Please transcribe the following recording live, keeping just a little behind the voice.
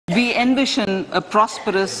We envision a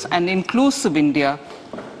prosperous and inclusive India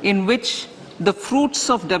in which the fruits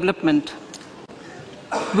of development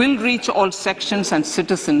will reach all sections and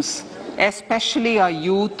citizens, especially our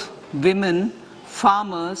youth, women,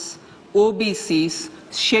 farmers, OBCs,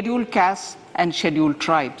 scheduled castes and scheduled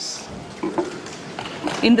tribes.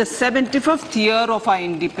 In the 75th year of our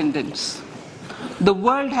independence, the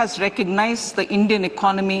world has recognized the Indian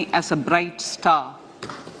economy as a bright star.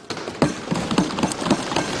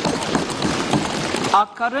 Our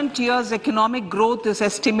current year's economic growth is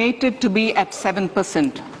estimated to be at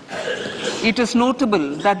 7%. It is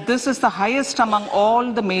notable that this is the highest among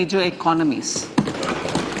all the major economies.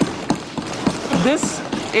 This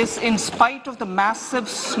is in spite of the massive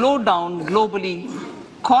slowdown globally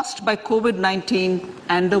caused by COVID-19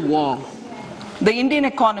 and the war. The Indian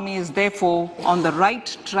economy is therefore on the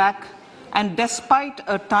right track, and despite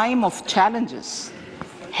a time of challenges,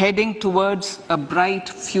 heading towards a bright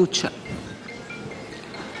future.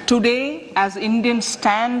 Today, as Indians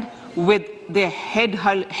stand with their head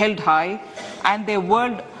held high and the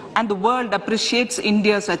world appreciates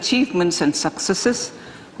India's achievements and successes,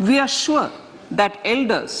 we are sure that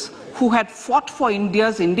elders who had fought for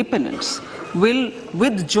India's independence will,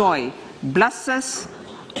 with joy, bless us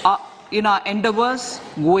in our endeavors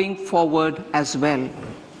going forward as well.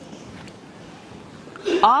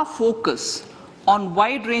 Our focus on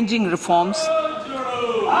wide-ranging reforms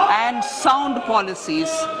and sound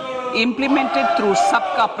policies implemented through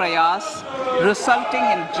Sabka Prayas, resulting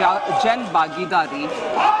in Jan Bhagidari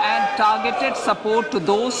and targeted support to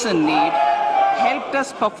those in need, helped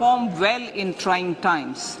us perform well in trying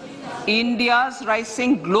times. India's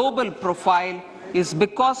rising global profile is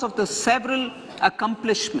because of the several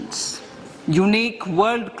accomplishments: unique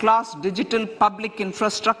world-class digital public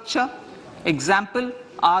infrastructure, example,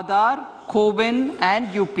 Aadhaar, CoWIN and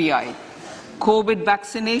UPI, COVID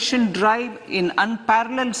vaccination drive in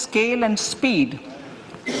unparalleled scale and speed,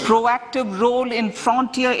 proactive role in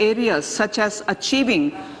frontier areas such as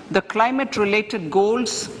achieving the climate-related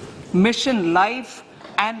goals, Mission Life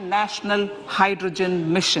and National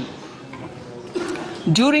Hydrogen Mission.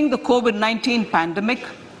 During the COVID-19 pandemic,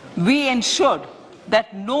 we ensured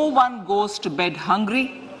that no one goes to bed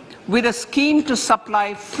hungry with a scheme to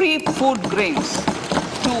supply free food grains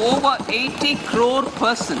to over 80 crore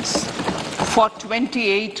persons for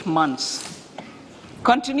 28 months.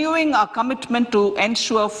 Continuing our commitment to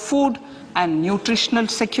ensure food and nutritional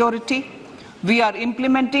security, we are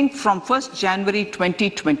implementing from 1st January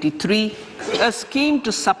 2023 a scheme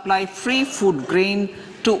to supply free food grain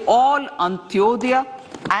to all Antyodaya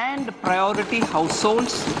and priority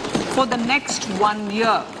households for the next 1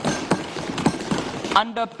 year.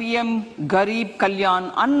 Under PM Garib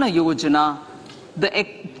Kalyan Anna Yojana, the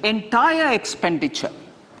entire expenditure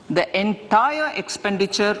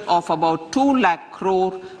of about 2 lakh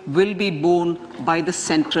crore will be borne by the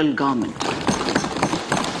central government.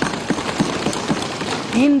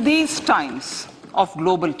 In these times of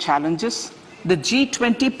global challenges, the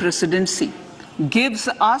G20 presidency gives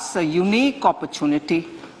us a unique opportunity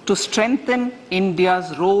to strengthen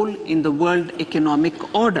India's role in the world economic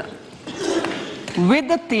order. With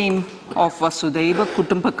the theme of Vasudhaiva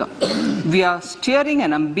Kutumbakam, we are steering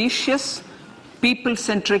an ambitious,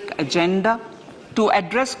 people-centric agenda to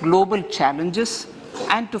address global challenges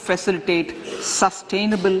and to facilitate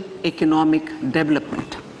sustainable economic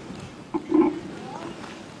development.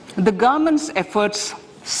 The government's efforts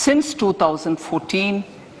since 2014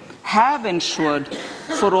 have ensured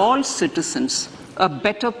for all citizens a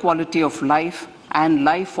better quality of life and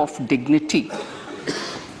life of dignity.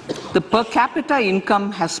 The per capita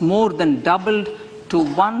income has more than doubled to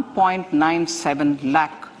 1.97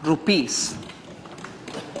 lakh rupees.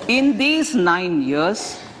 In these 9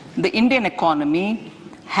 years, the Indian economy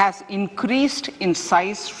has increased in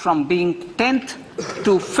size from being 10th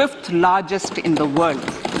to 5th largest in the world.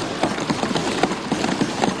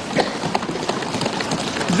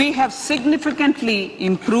 We have significantly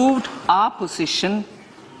improved our position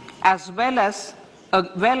as well as a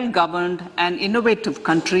well-governed and innovative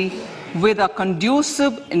country with a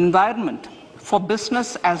conducive environment for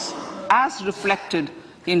business as reflected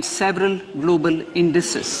in several global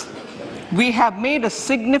indices. We have made a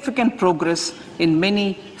significant progress in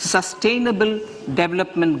many sustainable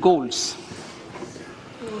development goals.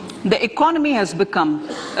 The economy has become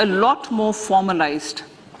a lot more formalized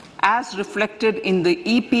as reflected in the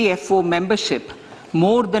EPFO membership,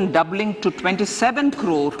 more than doubling to 27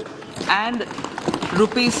 crore and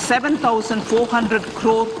rupees 7,400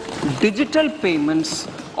 crore digital payments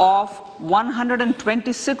of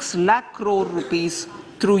 126 lakh crore rupees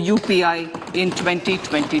through UPI in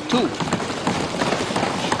 2022.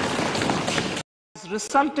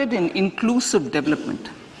 resulted in inclusive development.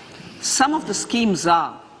 Some of the schemes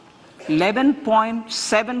are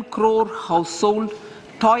 11.7 crore household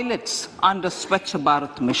toilets under Swachh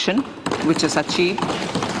Bharat mission, which is achieved,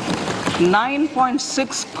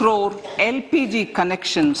 9.6 crore LPG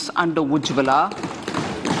connections under Ujjwala,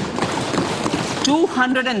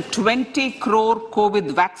 220 crore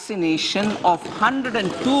COVID vaccination of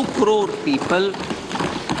 102 crore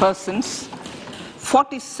persons,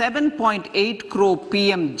 47.8 crore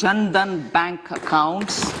PM Jan Dhan bank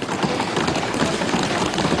accounts,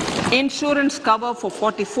 insurance cover for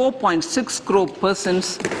 44.6 crore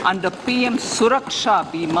persons under PM Suraksha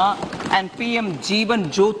Bima and PM Jeevan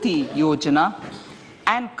Jyoti Yojana,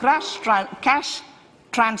 and cash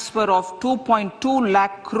transfer of 2.2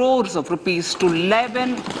 lakh crores of rupees to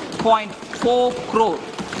 11.4 crore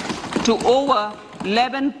to over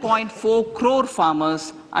 11.4 crore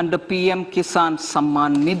farmers under PM Kisan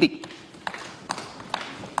Samman Nidhi.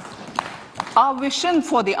 Our vision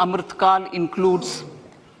for the Amrit Kal includes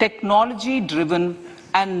technology-driven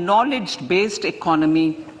and knowledge-based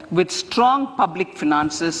economy with strong public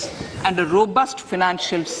finances and a robust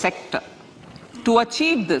financial sector. To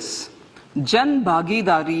achieve this, Jan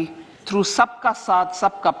Bhagidari through Sabka Saath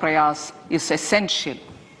Sabka Prayas is essential.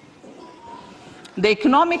 The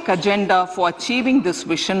economic agenda for achieving this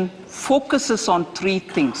vision focuses on three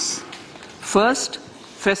things. First,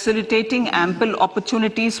 facilitating ample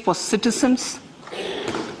opportunities for citizens,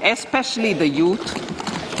 especially the youth,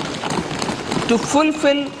 to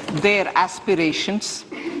fulfill their aspirations.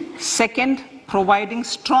 Second, providing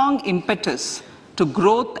strong impetus to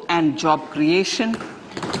growth and job creation.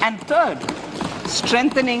 And third,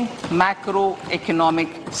 strengthening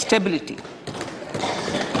macroeconomic stability.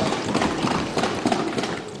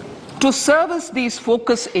 To service these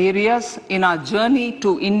focus areas in our journey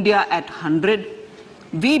to India at 100,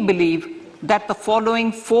 we believe that the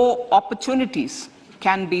following four opportunities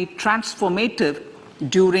can be transformative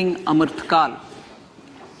during Amrit Kal.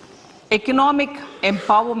 Economic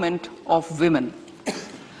empowerment of women.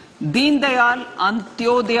 Deen Dayal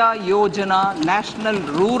Antyodaya Yojana National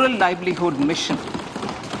Rural Livelihood Mission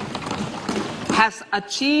has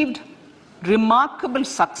achieved remarkable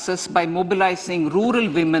success by mobilizing rural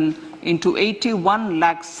women into 81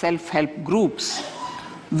 lakh self-help groups.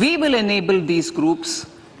 We will enable these groups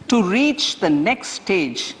to reach the next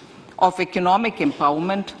stage of economic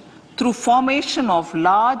empowerment through formation of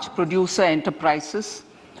large producer enterprises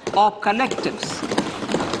or collectives,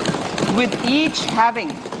 with each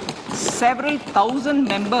having several thousand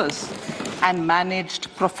members and managed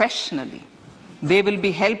professionally. They will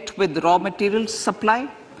be helped with raw materials supply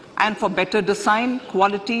and for better design,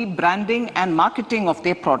 quality, branding and marketing of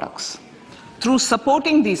their products. Through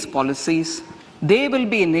supporting these policies, they will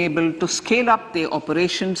be enabled to scale up their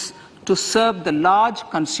operations to serve the large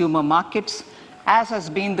consumer markets, as has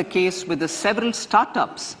been the case with the several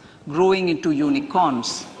startups growing into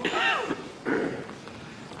unicorns.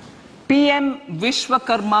 PM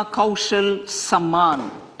Vishwakarma Kaushal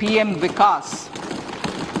Samman, PM Vikas.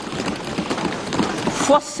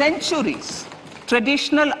 For centuries,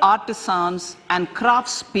 traditional artisans and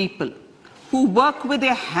craftspeople who work with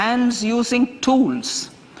their hands using tools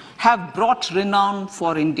have brought renown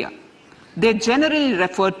for India. They're generally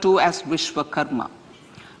referred to as Vishwakarma.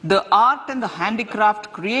 The art and the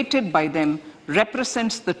handicraft created by them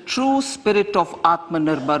represents the true spirit of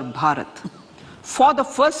Atmanirbhar Bharat. For the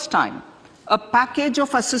first time, a package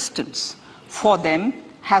of assistance for them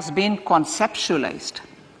has been conceptualized.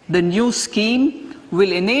 The new scheme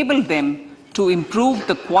will enable them to improve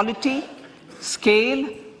the quality, scale,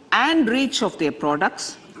 and reach of their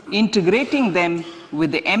products, integrating them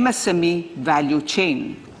with the MSME value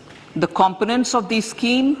chain. The components of the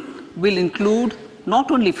scheme will include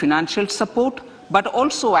not only financial support, but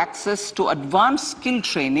also access to advanced skill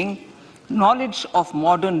training, knowledge of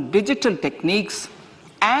modern digital techniques,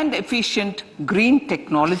 and efficient green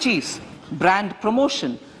technologies, brand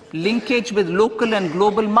promotion, linkage with local and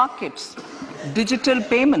global markets, digital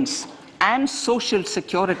payments, and social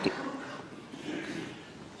security.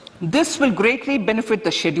 This will greatly benefit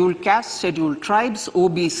the scheduled castes, scheduled tribes,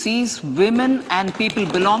 OBCs, women, and people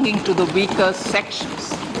belonging to the weaker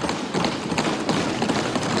sections.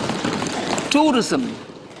 Tourism.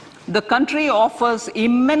 The country offers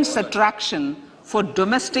immense attraction for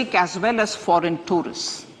domestic as well as foreign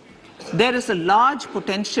tourists. There is a large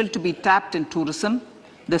potential to be tapped in tourism.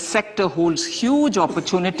 The sector holds huge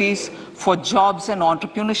opportunities for jobs and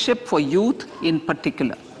entrepreneurship for youth in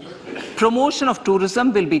particular. Promotion of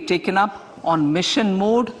tourism will be taken up on mission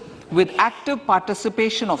mode with active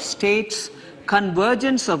participation of states,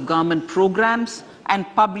 convergence of government programs, and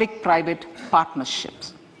public-private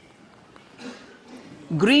partnerships.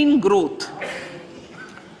 Green growth.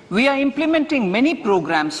 We are implementing many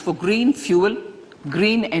programs for green fuel,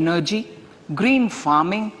 green energy, green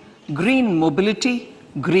farming, green mobility,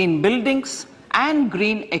 green buildings, and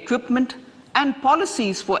green equipment, and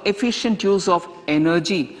policies for efficient use of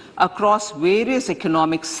energy across various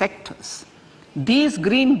economic sectors. These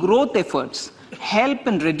green growth efforts help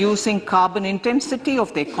in reducing carbon intensity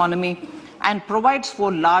of the economy and provides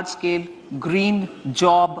for large-scale green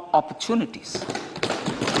job opportunities.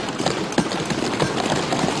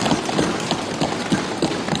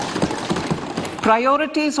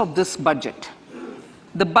 Priorities of this budget.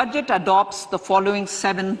 The budget adopts the following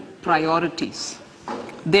 7 priorities.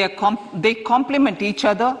 They complement each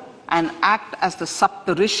other and act as the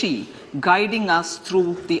Saptarishi guiding us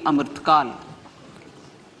through the Amritkal.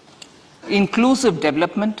 Inclusive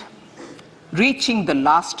development, reaching the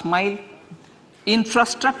last mile,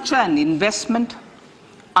 infrastructure and investment,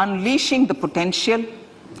 unleashing the potential,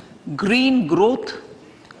 green growth,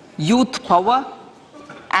 youth power,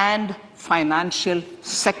 and financial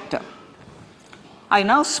sector. I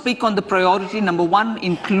now speak on the priority number 1,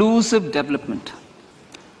 inclusive development.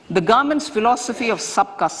 The government's philosophy of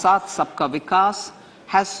Sabka Saath, Sabka Vikas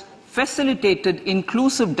has facilitated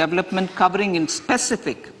inclusive development covering in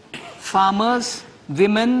specific farmers,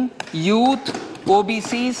 women, youth,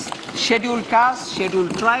 OBCs, scheduled castes,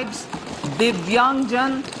 scheduled tribes,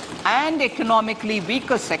 Divyangjan, and economically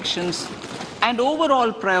weaker sections, and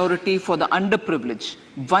overall priority for the underprivileged,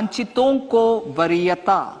 Vanchiton ko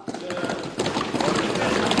Variyata.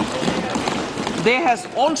 There has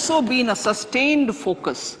also been a sustained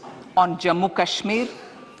focus on Jammu Kashmir,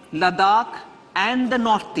 Ladakh, and the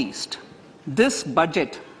Northeast. This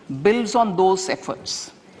budget builds on those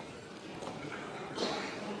efforts.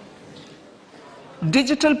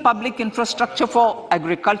 Digital public infrastructure for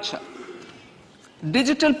agriculture.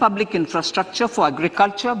 Digital public infrastructure for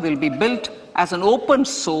agriculture will be built as an open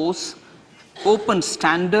source, open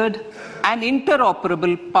standard, and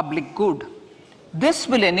interoperable public good. This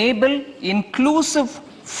will enable inclusive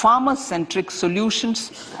farmer-centric solutions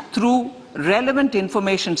through relevant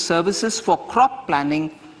information services for crop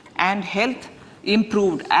planning and health,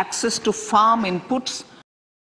 improved access to farm inputs,